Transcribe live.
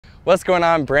What's going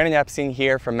on? Brandon Epstein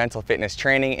here from Mental Fitness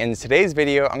Training. In today's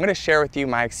video, I'm going to share with you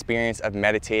my experience of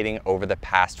meditating over the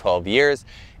past 12 years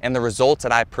and the results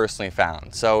that I personally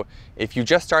found. So if you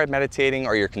just started meditating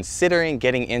or you're considering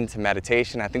getting into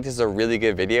meditation, I think this is a really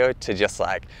good video to just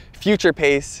like future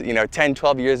pace, 10,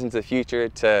 12 years into the future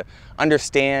to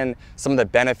understand some of the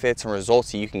benefits and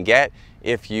results that you can get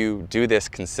if you do this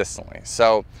consistently.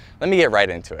 So let me get right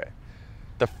into it.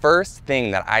 The first thing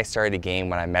that I started to gain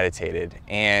when I meditated,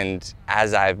 and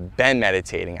as I've been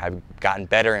meditating, I've gotten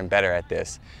better and better at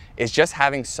this, is just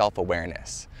having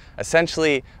self-awareness.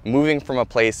 Essentially moving from a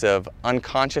place of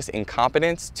unconscious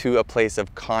incompetence to a place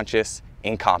of conscious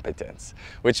incompetence,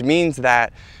 which means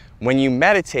that when you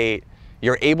meditate,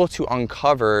 you're able to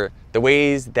uncover the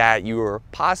ways that you are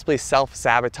possibly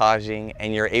self-sabotaging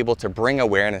and you're able to bring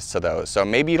awareness to those. So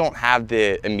maybe you don't have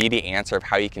the immediate answer of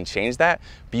how you can change that,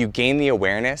 but you gain the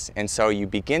awareness, and so you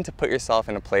begin to put yourself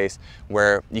in a place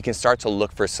where you can start to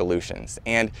look for solutions.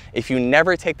 And if you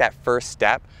never take that first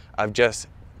step of just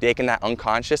taking that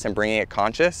unconscious and bringing it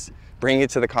conscious, bringing it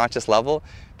to the conscious level,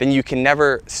 then you can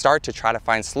never start to try to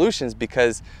find solutions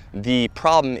because the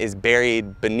problem is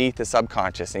buried beneath the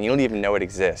subconscious and you don't even know it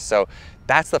exists. So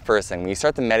that's the first thing. When you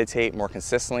start to meditate more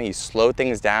consistently, you slow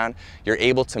things down, you're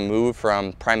able to move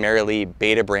from primarily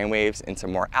beta brainwaves into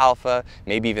more alpha,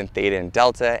 maybe even theta and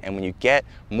delta. And when you get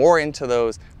more into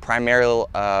those primary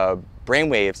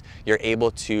brainwaves, you're able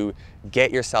to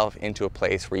get yourself into a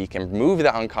place where you can move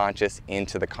the unconscious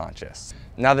into the conscious.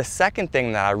 Now, the second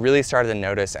thing that I really started to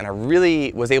notice, and I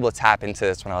really was able to tap into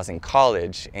this when I was in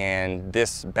college, and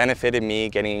this benefited me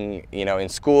getting, in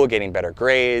school, getting better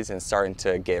grades and starting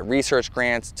to get research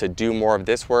grants to do more of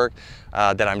this work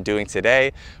that I'm doing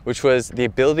today, which was the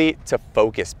ability to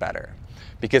focus better.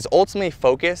 Because ultimately,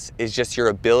 focus is just your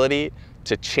ability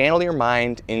to channel your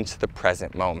mind into the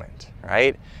present moment,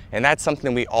 right? And that's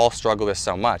something we all struggle with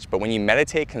so much. But when you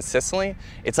meditate consistently,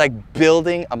 it's like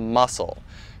building a muscle.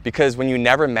 Because when you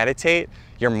never meditate,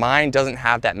 your mind doesn't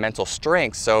have that mental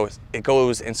strength, so it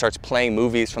goes and starts playing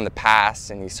movies from the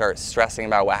past and you start stressing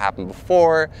about what happened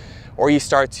before, or you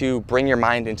start to bring your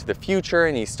mind into the future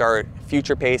and you start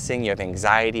future pacing, you have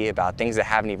anxiety about things that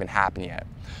haven't even happened yet.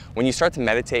 When you start to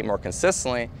meditate more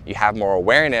consistently, you have more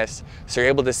awareness, so you're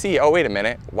able to see, oh, wait a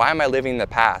minute, why am I living in the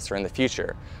past or in the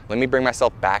future? Let me bring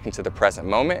myself back into the present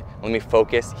moment. Let me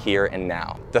focus here and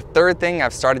now. The third thing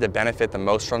I've started to benefit the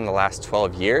most from the last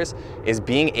 12 years is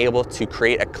being able to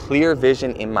create a clear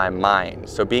vision in my mind.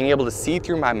 So being able to see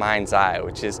through my mind's eye,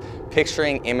 which is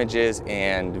picturing images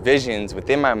and visions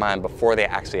within my mind before they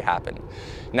actually happen.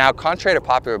 Now, contrary to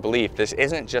popular belief, this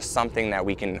isn't just something that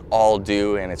we can all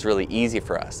do and it's really easy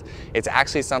for us. It's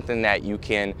actually something that you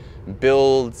can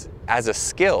build as a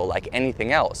skill like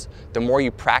anything else. The more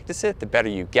you practice it, the better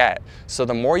you get. So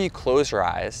the more you close your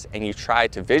eyes and you try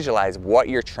to visualize what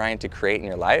you're trying to create in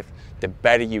your life, the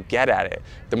better you get at it.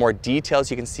 The more details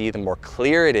you can see, the more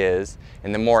clear it is,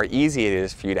 and the more easy it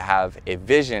is for you to have a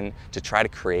vision to try to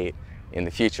create in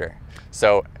the future.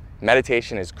 So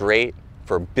meditation is great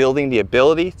for building the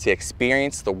ability to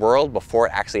experience the world before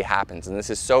it actually happens. And this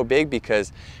is so big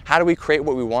because how do we create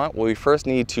what we want? Well, we first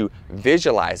need to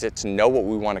visualize it to know what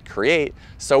we want to create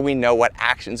so we know what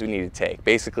actions we need to take.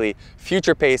 Basically,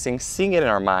 future pacing, seeing it in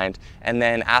our mind, and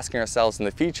then asking ourselves in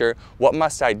the future, what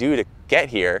must I do to get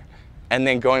here? And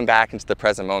then going back into the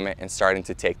present moment and starting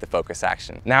to take the focus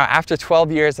action. Now, after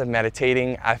 12 years of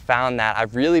meditating, I found that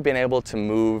I've really been able to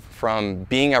move from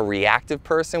being a reactive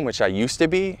person, which I used to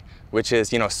be, which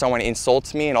is, someone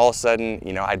insults me and all of a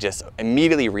sudden, I just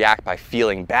immediately react by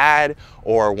feeling bad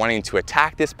or wanting to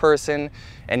attack this person.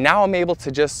 And now I'm able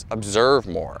to just observe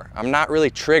more. I'm not really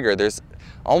triggered. There's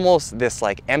almost this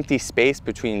like empty space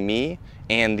between me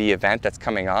and the event that's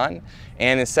coming on.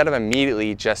 And instead of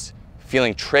immediately just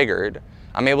feeling triggered,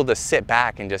 I'm able to sit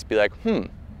back and just be like,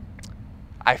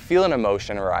 I feel an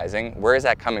emotion arising. Where is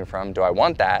that coming from? Do I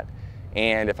want that?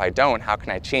 And if I don't, how can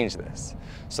I change this?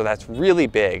 So that's really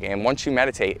big. And once you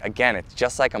meditate, again, it's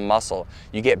just like a muscle.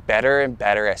 You get better and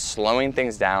better at slowing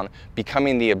things down,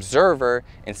 becoming the observer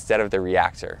instead of the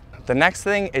reactor. The next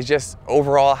thing is just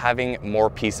overall having more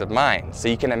peace of mind. So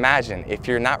you can imagine if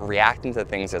you're not reacting to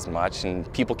things as much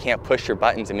and people can't push your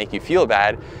buttons and make you feel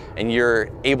bad, and you're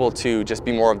able to just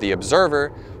be more of the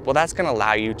observer, well, that's going to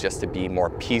allow you just to be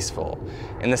more peaceful.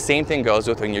 And the same thing goes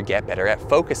with when you get better at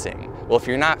focusing. Well, if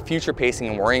you're not future pacing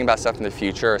and worrying about stuff in the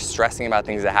future or stressing about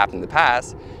things that happened in the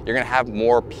past, you're going to have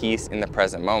more peace in the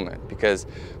present moment. Because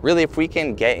really, if we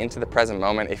can get into the present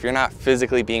moment, if you're not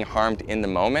physically being harmed in the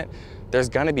moment, there's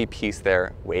gonna be peace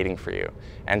there waiting for you.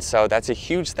 And so that's a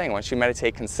huge thing. Once you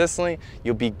meditate consistently,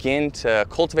 you'll begin to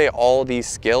cultivate all these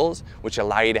skills which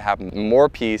allow you to have more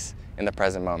peace in the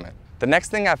present moment. The next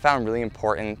thing I found really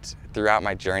important throughout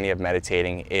my journey of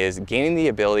meditating is gaining the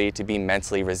ability to be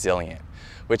mentally resilient,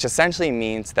 which essentially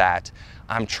means that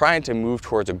I'm trying to move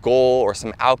towards a goal or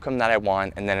some outcome that I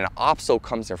want, and then an obstacle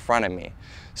comes in front of me.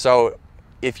 So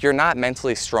if you're not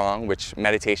mentally strong, which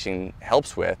meditation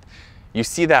helps with, you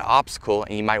see that obstacle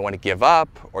and you might want to give up,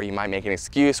 or you might make an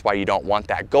excuse why you don't want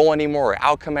that goal anymore or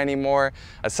outcome anymore.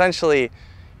 Essentially,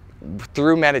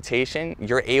 through meditation,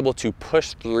 you're able to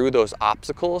push through those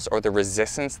obstacles or the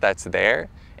resistance that's there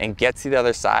and get to the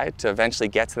other side to eventually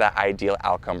get to that ideal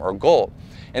outcome or goal.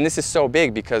 And this is so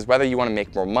big because whether you want to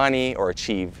make more money or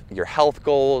achieve your health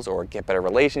goals or get better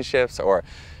relationships or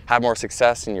have more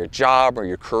success in your job or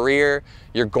your career,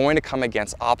 you're going to come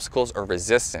against obstacles or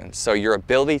resistance. So your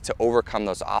ability to overcome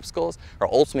those obstacles are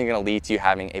ultimately going to lead to you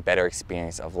having a better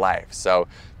experience of life. So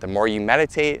the more you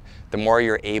meditate, the more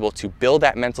you're able to build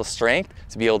that mental strength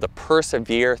to be able to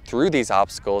persevere through these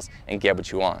obstacles and get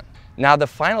what you want. Now, the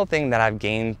final thing that I've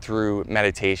gained through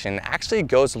meditation actually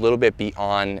goes a little bit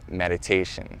beyond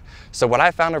meditation. So what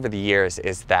I found over the years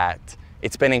is that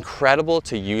it's been incredible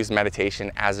to use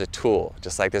meditation as a tool,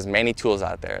 just like there's many tools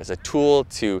out there, as a tool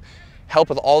to help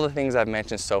with all the things I've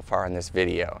mentioned so far in this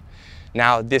video.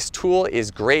 Now, this tool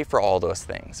is great for all those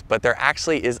things, but there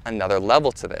actually is another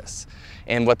level to this.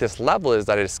 And what this level is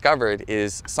that I discovered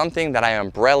is something that I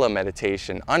umbrella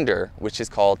meditation under, which is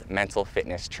called mental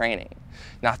fitness training.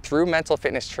 Now, through mental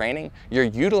fitness training, you're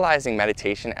utilizing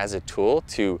meditation as a tool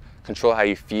to control how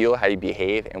you feel, how you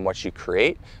behave, and what you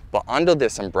create. But under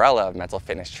this umbrella of mental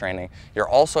fitness training, you're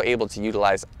also able to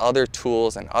utilize other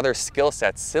tools and other skill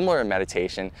sets similar to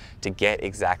meditation to get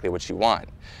exactly what you want.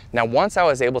 Now, once I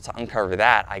was able to uncover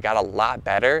that, I got a lot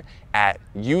better at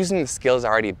using the skills I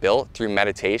already built through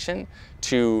meditation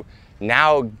to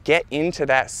now get into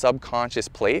that subconscious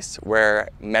place where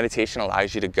meditation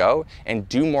allows you to go and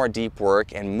do more deep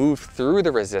work and move through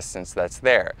the resistance that's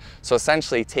there. So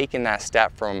essentially taking that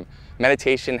step from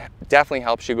meditation definitely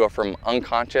helps you go from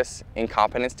unconscious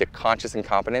incompetence to conscious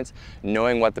incompetence,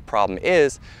 knowing what the problem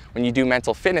is. When you do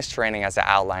mental fitness training, as I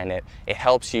outline it, it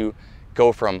helps you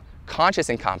go from conscious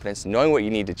incompetence, knowing what you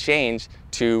need to change,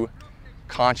 to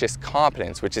conscious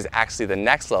competence, which is actually the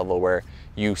next level where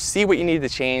you see what you need to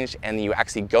change and you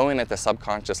actually go in at the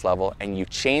subconscious level and you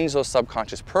change those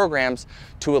subconscious programs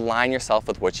to align yourself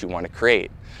with what you want to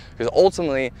create. Because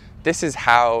ultimately, this is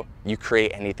how you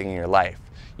create anything in your life.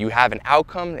 You have an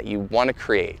outcome that you want to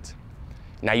create.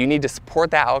 Now you need to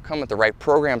support that outcome with the right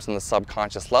programs on the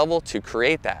subconscious level to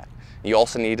create that. You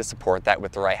also need to support that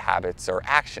with the right habits or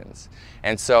actions.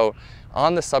 And so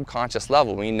on the subconscious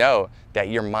level, we know that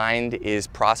your mind is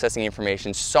processing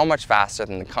information so much faster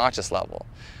than the conscious level.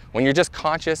 When you're just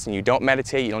conscious and you don't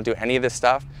meditate, you don't do any of this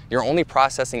stuff, you're only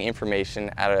processing information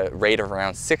at a rate of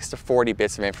around 6 to 40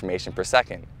 bits of information per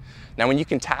second. Now, when you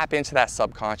can tap into that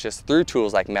subconscious through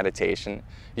tools like meditation,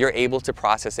 you're able to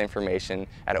process information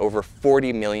at over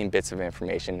 40 million bits of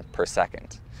information per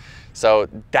second. So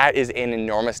that is an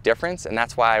enormous difference, and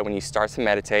that's why when you start to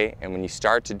meditate and when you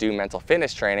start to do mental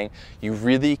fitness training, you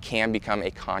really can become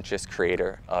a conscious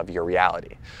creator of your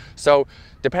reality. So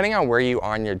depending on where you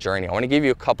are on your journey, I want to give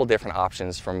you a couple different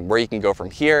options from where you can go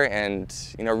from here, and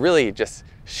really just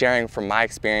sharing from my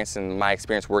experience and my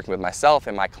experience working with myself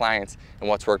and my clients and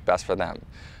what's worked best for them.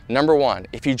 Number one,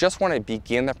 if you just want to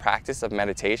begin the practice of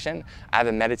meditation, I have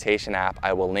a meditation app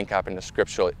I will link up in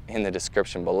the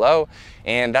description below.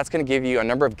 And that's going to give you a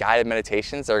number of guided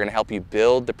meditations that are going to help you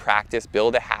build the practice,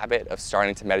 build a habit of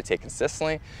starting to meditate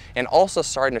consistently, and also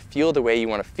starting to feel the way you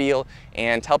want to feel,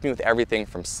 and help you with everything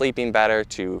from sleeping better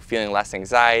to feeling less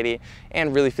anxiety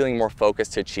and really feeling more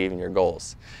focused to achieving your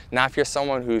goals. Now, if you're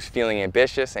someone who's feeling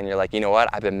ambitious and you're like, you know what,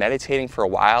 I've been meditating for a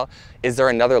while, is there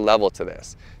another level to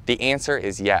this? The answer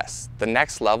is yes. The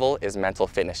next level is mental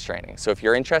fitness training. So if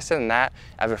you're interested in that,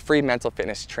 I have a free mental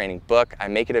fitness training book. I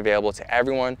make it available to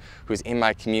everyone who's in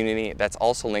my community. That's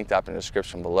also linked up in the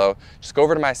description below. Just go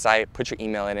over to my site, put your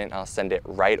email in it, and I'll send it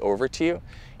right over to you.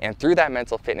 And through that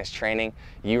mental fitness training,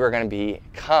 you're going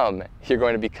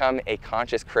to become a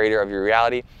conscious creator of your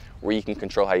reality, where you can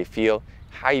control how you feel,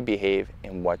 how you behave,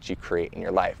 and what you create in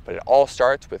your life. But it all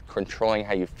starts with controlling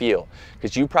how you feel,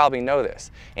 because you probably know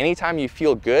this. Anytime you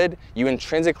feel good, you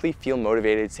intrinsically feel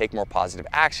motivated to take more positive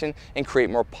action and create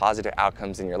more positive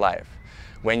outcomes in your life.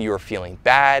 When you're feeling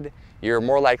bad, you're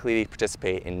more likely to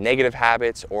participate in negative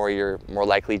habits, or you're more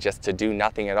likely just to do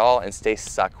nothing at all and stay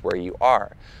stuck where you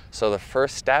are. So the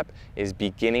first step is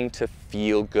beginning to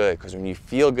feel good, because when you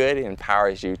feel good, it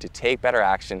empowers you to take better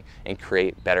action and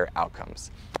create better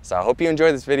outcomes. So I hope you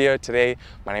enjoyed this video today.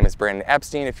 My name is Brandon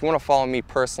Epstein. If you want to follow me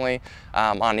personally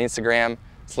on Instagram,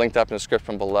 it's linked up in the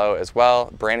description below as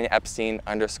well. Brandon Epstein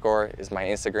 _ is my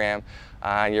Instagram.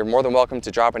 You're more than welcome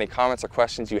to drop any comments or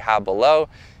questions you have below.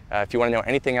 If you want to know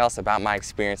anything else about my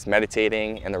experience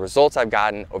meditating and the results I've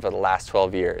gotten over the last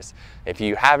 12 years. If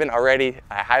you haven't already,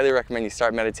 I highly recommend you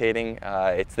start meditating.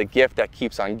 It's the gift that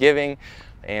keeps on giving.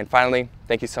 And finally,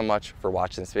 thank you so much for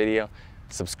watching this video.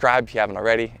 Subscribe if you haven't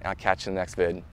already, and I'll catch you in the next vid.